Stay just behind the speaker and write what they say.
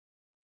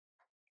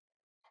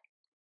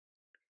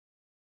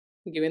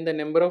given the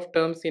number of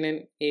terms in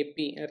an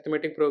AP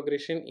arithmetic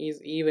progression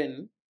is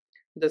even,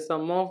 the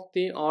sum of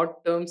the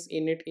odd terms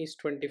in it is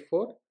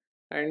 24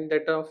 and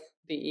that of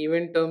the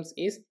even terms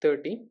is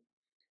 30.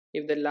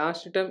 If the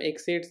last term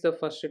exceeds the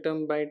first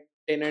term by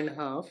 10 and a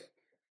half,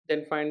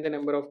 then find the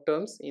number of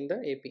terms in the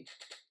AP.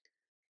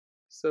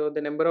 So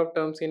the number of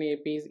terms in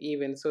AP is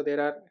even, so there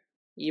are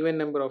even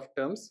number of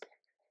terms.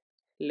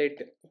 Let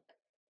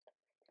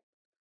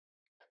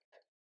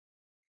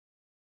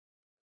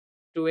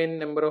 2n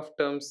number of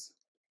terms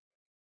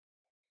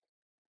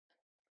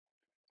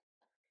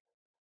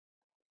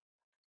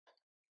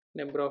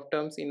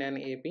in an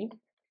AP,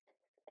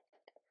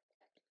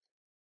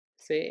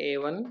 say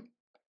A1,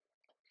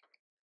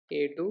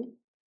 A2,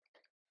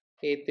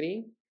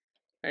 A3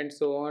 and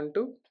so on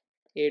to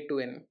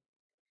A2n.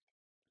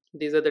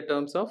 These are the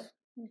terms of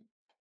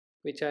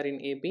which are in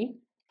AP,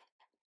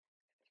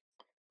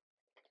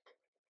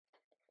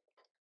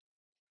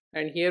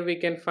 and here we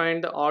can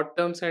find the odd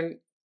terms and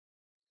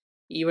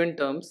even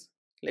terms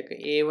like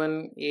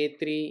A1,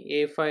 A3,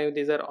 A5.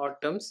 These are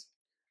odd terms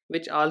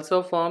which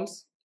also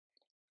forms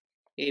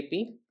AP.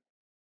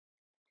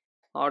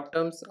 Odd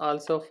terms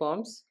also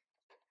forms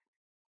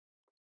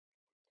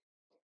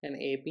an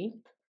AP.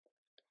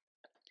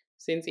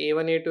 Since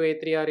A1, A2,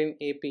 A3 are in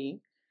AP,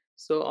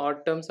 so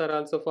odd terms are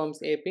also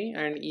forms AP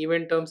and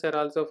even terms are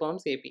also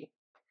forms AP.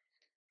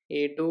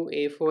 A2,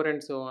 A4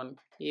 and so on.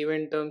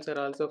 Even terms are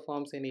also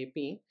forms in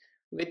AP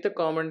with the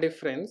common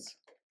difference.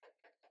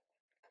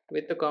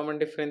 With the common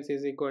difference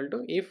is equal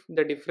to, if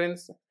the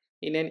difference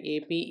in an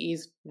AP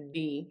is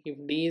D, if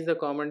D is the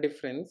common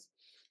difference,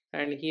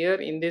 and here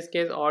in this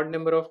case odd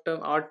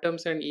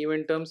terms and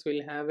even terms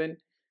will have a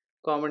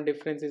common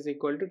difference is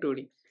equal to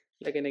 2D.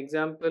 Like an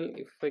example,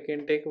 if I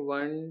can take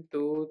 1,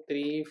 2,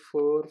 3,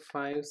 4,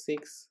 5,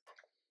 6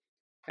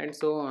 and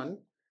so on,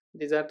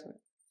 these are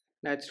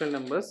natural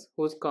numbers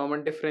whose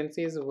common difference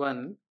is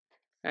 1,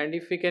 and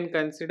if we can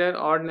consider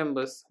odd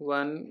numbers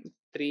 1,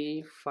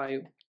 3,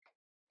 5,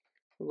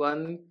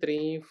 1,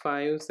 3,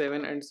 5,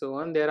 7 and so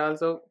on, they are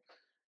also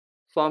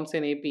forms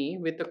an AP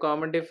with the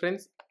common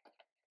difference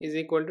is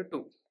equal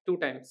to 2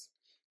 times.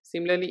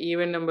 Similarly,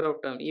 even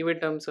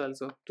terms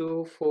also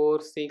 2,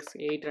 4, 6,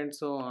 8 and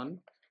so on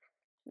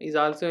is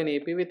also an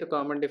AP with the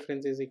common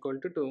difference is equal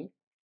to 2.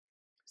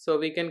 So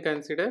we can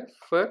consider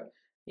for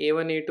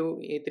A1, A2,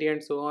 A3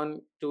 and so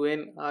on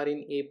 2n are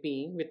in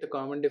AP with the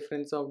common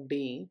difference of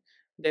D,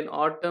 then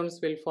odd terms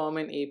will form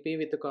an AP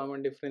with the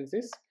common difference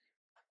is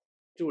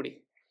 2D.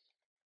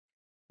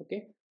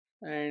 Okay,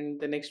 and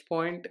the next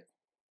point,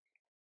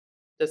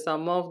 the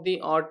sum of the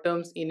odd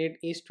terms in it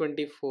is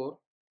 24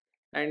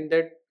 and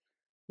that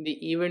the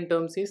even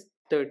terms is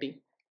 30.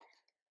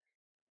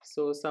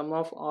 So sum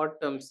of odd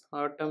terms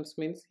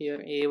means here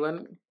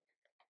A1,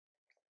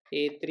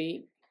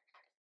 A3,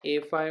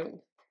 A5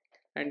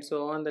 and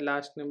so on, the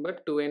last number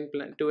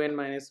 2n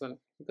minus 1,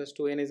 because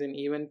 2n is an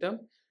even term.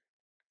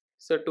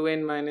 So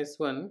 2n minus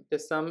 1, the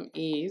sum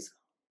is,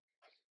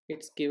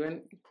 it's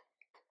given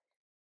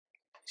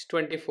is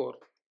 24,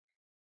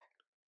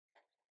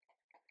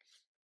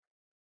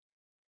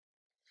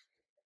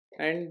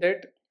 and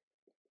that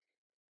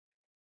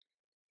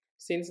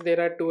since there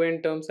are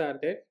 2n terms are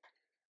there,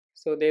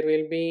 so there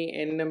will be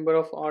n number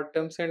of odd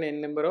terms and n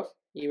number of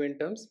even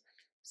terms.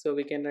 So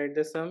we can write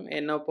the sum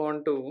n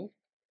upon 2,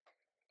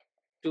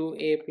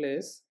 2a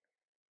plus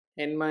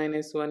n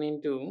minus 1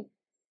 into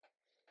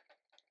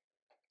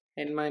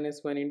n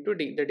minus 1 into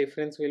d. The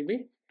difference will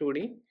be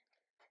 2d,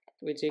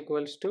 which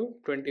equals to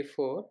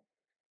 24,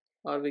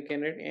 or we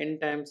can write n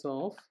times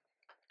of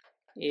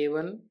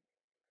a1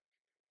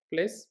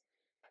 plus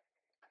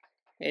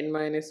n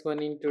minus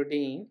 1 into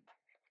d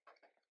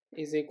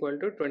is equal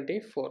to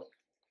 24.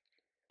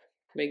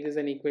 Make this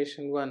an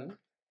equation 1,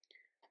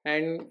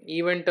 and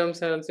even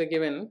terms are also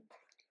given.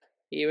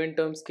 Even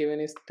terms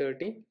given is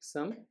 30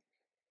 sum,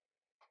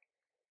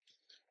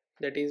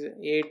 that is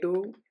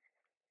a2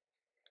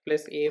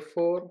 plus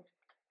a4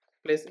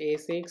 plus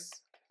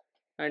a6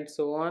 and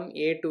so on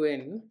a to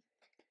n,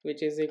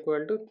 which is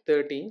equal to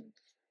 30.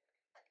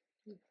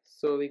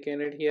 So we can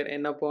write here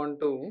n upon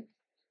 2,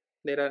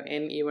 there are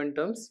n even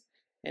terms,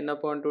 n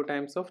upon 2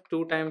 times of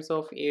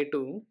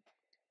a2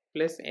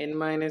 plus n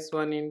minus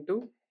 1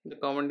 into the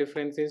common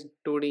difference is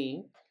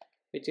 2d,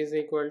 which is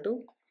equal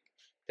to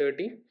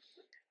 30.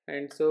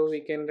 And so we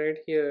can write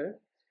here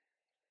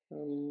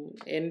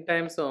n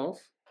times of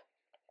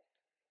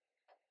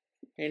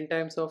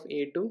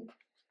a2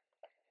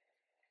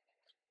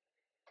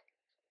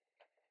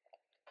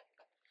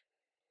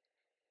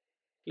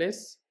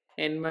 plus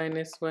n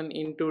minus 1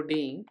 into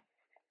d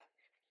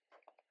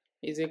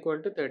is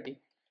equal to 30.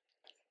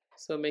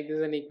 So make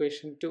this an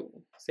equation 2,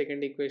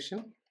 second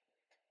equation.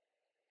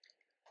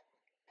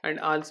 And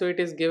also it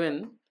is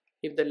given,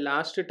 if the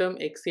last term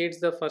exceeds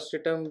the first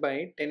term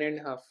by 10 and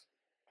a half,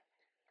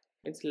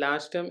 means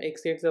last term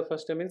exceeds the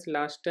first term means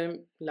last term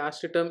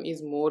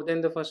is more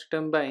than the first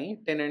term by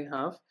 10 and a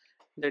half,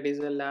 that is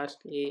the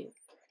last a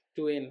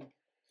to n.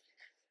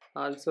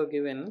 Also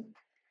given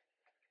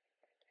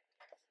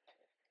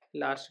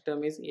last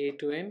term is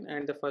a2n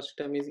and the first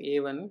term is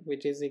a1,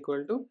 which is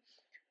equal to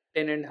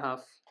 10 and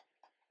half,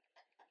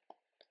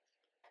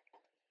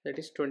 that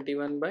is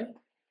 21 by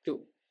 2.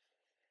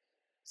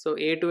 So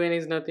a2n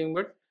is nothing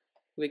but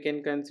we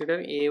can consider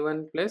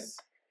a1 plus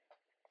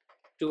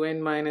 2n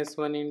minus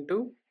 1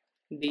 into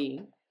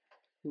d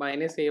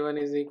minus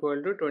a1 is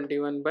equal to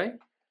 21 by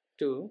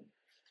 2.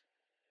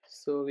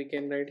 So we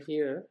can write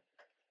here,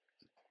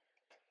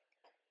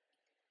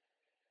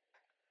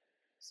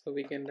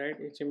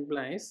 which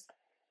implies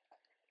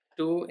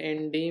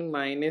 2nd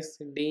minus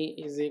d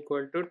is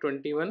equal to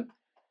 21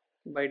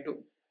 by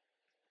 2.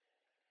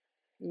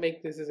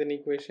 Make this as an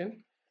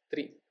equation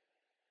 3.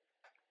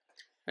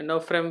 And now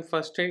from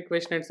first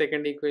equation and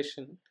second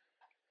equation,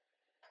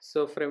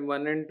 so from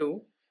 1 and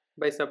 2,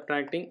 by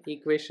subtracting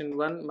equation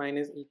 1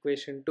 minus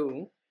equation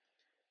 2,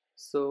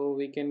 so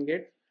we can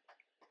get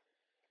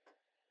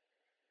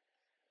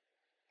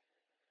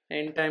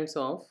n times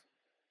of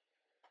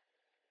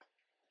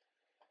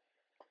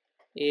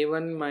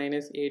a1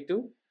 minus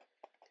a2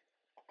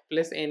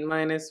 plus n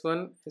minus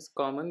 1 is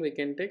common, we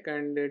can take,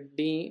 and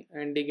d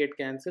get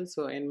cancelled,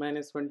 so n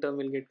minus 1 term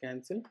will get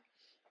cancelled.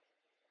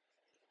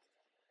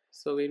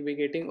 So we'll be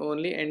getting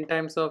only n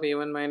times of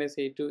a1 minus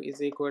a2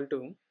 is equal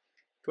to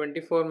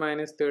 24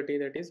 minus 30,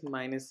 that is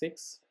minus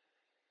 6.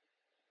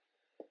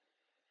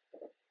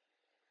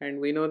 And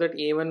we know that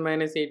a1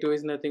 minus a2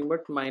 is nothing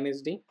but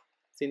minus d,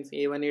 since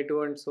a1,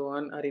 a2 and so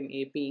on are in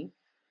AP.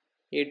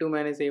 a2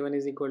 minus a1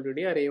 is equal to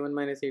d, or a1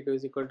 minus a2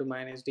 is equal to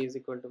minus d is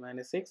equal to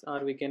minus 6,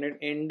 or we can add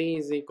nd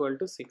is equal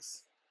to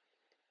 6.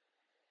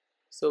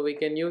 So we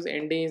can use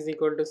nd is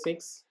equal to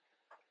 6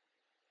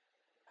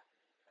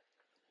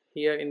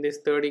 here in this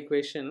third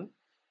equation.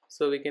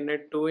 So we can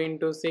add 2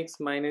 into 6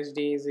 minus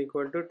d is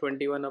equal to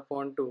 21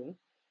 upon 2,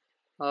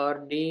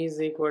 or d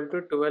is equal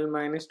to 12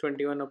 minus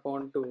 21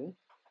 upon 2,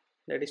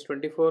 that is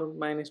 24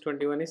 minus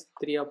 21 is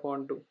 3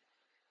 upon 2.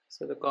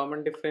 So the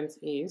common difference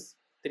is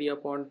 3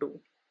 upon 2.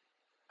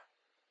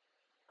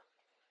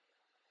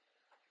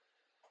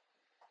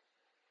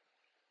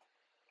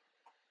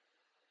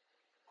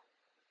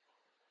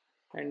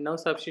 And now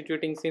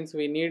substituting, since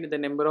we need the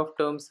number of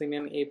terms in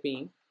an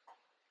AP,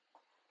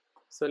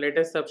 so let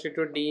us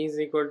substitute d is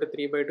equal to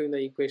 3 by 2 in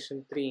the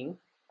equation 3.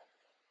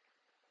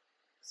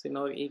 So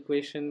now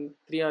equation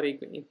 3, or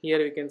here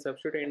we can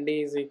substitute nd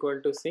is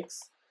equal to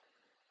 6.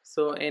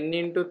 So n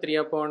into 3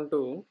 upon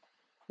 2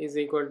 is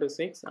equal to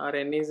 6, or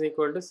n is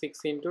equal to 6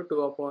 into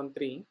 2 upon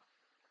 3.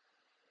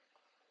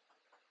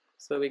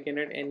 So we can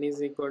add n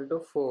is equal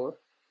to 4.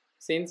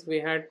 Since we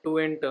had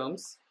 2n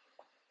terms,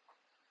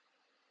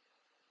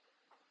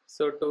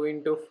 so 2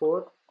 into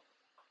 4,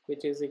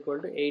 which is equal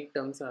to 8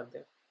 terms are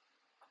there.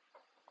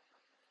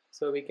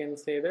 So we can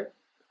say that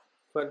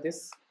for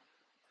this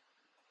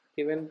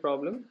given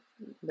problem,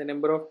 the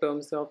number of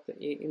terms of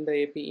in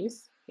the AP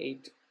is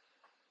 8.